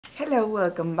Hello,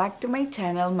 welcome back to my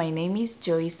channel. My name is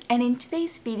Joyce, and in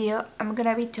today's video I'm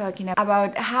gonna be talking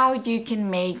about how you can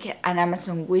make an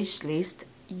Amazon wish list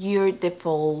your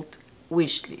default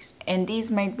wish list. And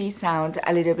this might sound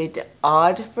a little bit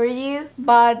odd for you,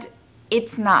 but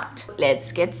it's not.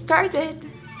 Let's get started.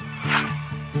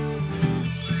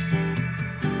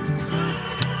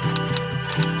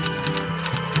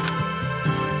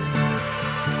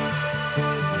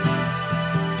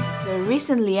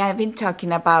 Recently, I've been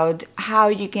talking about how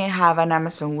you can have an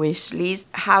Amazon wish list,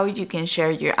 how you can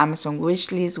share your Amazon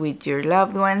wish list with your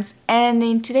loved ones, and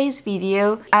in today's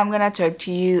video, I'm gonna talk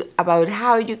to you about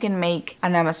how you can make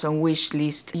an Amazon wish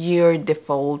list your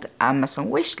default Amazon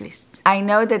wish list. I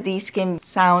know that this can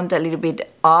sound a little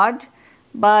bit odd,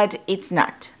 but it's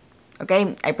not.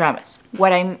 Okay, I promise.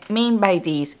 What I mean by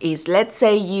this is, let's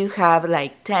say you have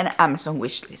like 10 Amazon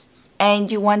wish lists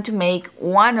and you want to make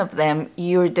one of them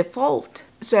your default.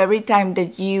 So every time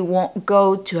that you won't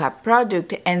go to a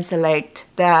product and select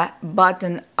the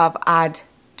button of add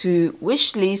to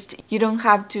wish list, you don't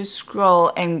have to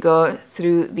scroll and go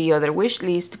through the other wish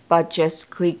list, but just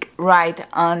click right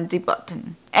on the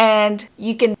button. And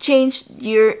you can change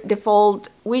your default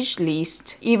wish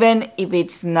list even if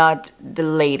it's not the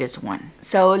latest one.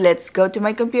 So let's go to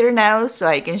my computer now so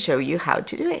I can show you how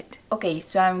to do it. Okay,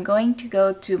 so I'm going to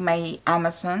go to my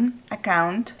Amazon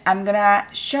account. I'm gonna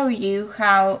show you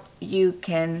how you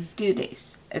can do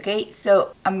this. Okay,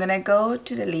 so I'm gonna go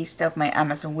to the list of my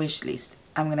Amazon wish list.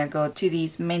 I'm gonna go to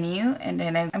this menu and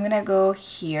then I'm gonna go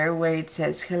here where it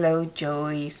says Hello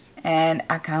Joyce and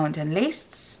Account and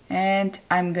Lists, and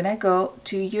I'm gonna go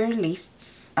to your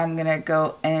lists. I'm gonna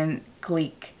go and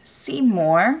click See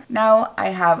More. Now I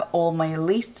have all my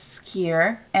lists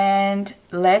here, and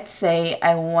let's say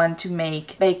I want to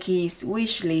make Becky's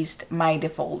wish list my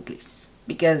default list.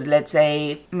 Because let's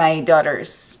say my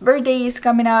daughter's birthday is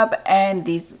coming up and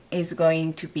this is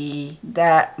going to be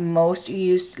the most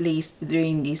used list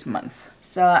during this month.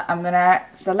 So I'm gonna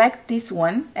select this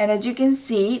one, and as you can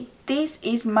see, this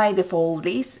is my default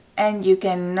list, and you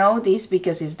can know this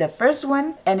because it's the first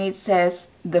one and it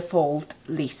says default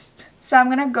list. So I'm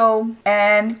gonna go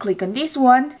and click on this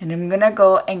one, and I'm gonna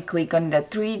go and click on the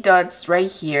three dots right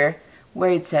here where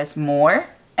it says More.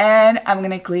 And I'm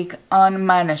gonna click on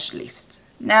Manage List.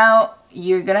 Now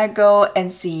you're gonna go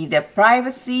and see the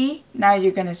privacy. Now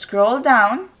you're gonna scroll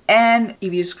down, and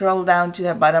if you scroll down to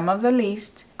the bottom of the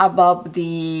list, above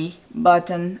the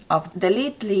button of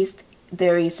delete list,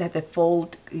 there is a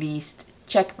default list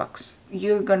checkbox.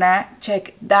 You're gonna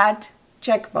check that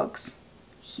checkbox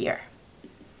here,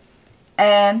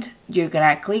 and you're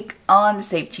gonna click on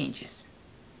Save Changes.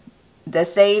 The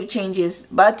Save Changes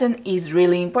button is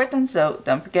really important, so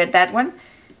don't forget that one.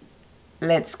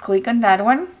 Let's click on that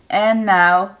one, and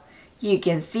now you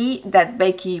can see that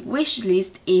Becky wish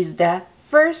list is the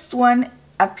first one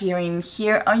appearing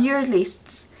here on your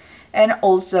lists, and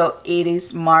also it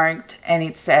is marked and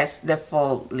it says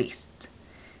default list.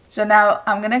 So now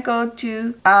I'm gonna go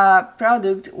to a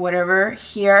product, whatever,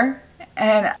 here,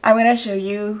 and I'm gonna show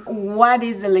you what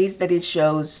is the list that it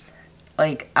shows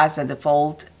like as a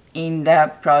default in the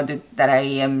product that I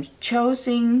am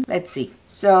choosing. Let's see.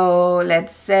 So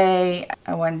let's say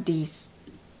I want this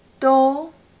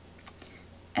doll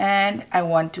and I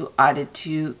want to add it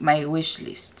to my wish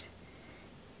list.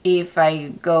 If I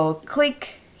go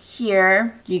click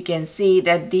here, you can see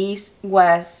that this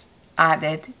was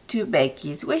added to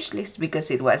Becky's wish list because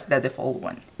it was the default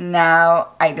one.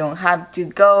 Now I don't have to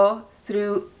go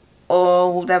through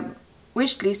all the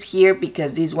wish list here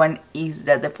because this one is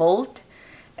the default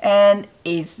and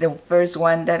it's the first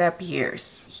one that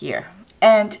appears here.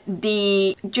 And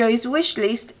the Joyce wish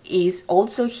list is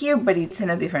also here, but it's in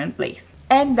a different place.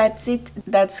 And that's it.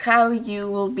 That's how you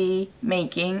will be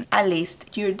making a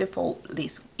list, your default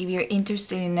list. If you're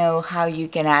interested to know how you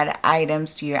can add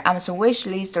items to your Amazon wish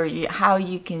list, or how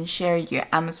you can share your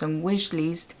Amazon wish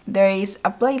list, there is a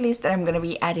playlist that I'm going to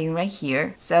be adding right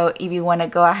here. So if you want to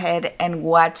go ahead and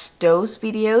watch those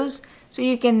videos, so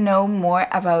you can know more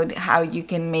about how you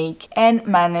can make and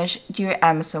manage your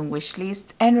Amazon wish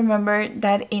list. And remember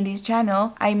that in this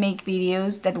channel, I make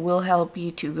videos that will help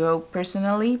you to grow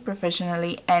personally,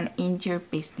 professionally, and in your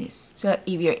business. So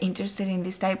if you're interested in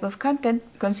this type of content,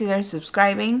 consider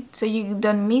subscribing so you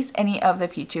don't miss any of the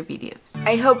future videos.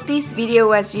 I hope this video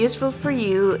was useful for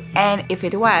you, and if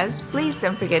it was, please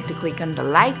don't forget to click on the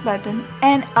like button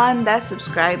and on the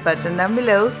subscribe button down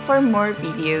below for more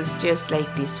videos just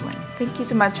like this one. Thank you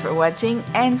so much for watching,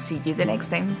 and see you the next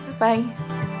time. Bye!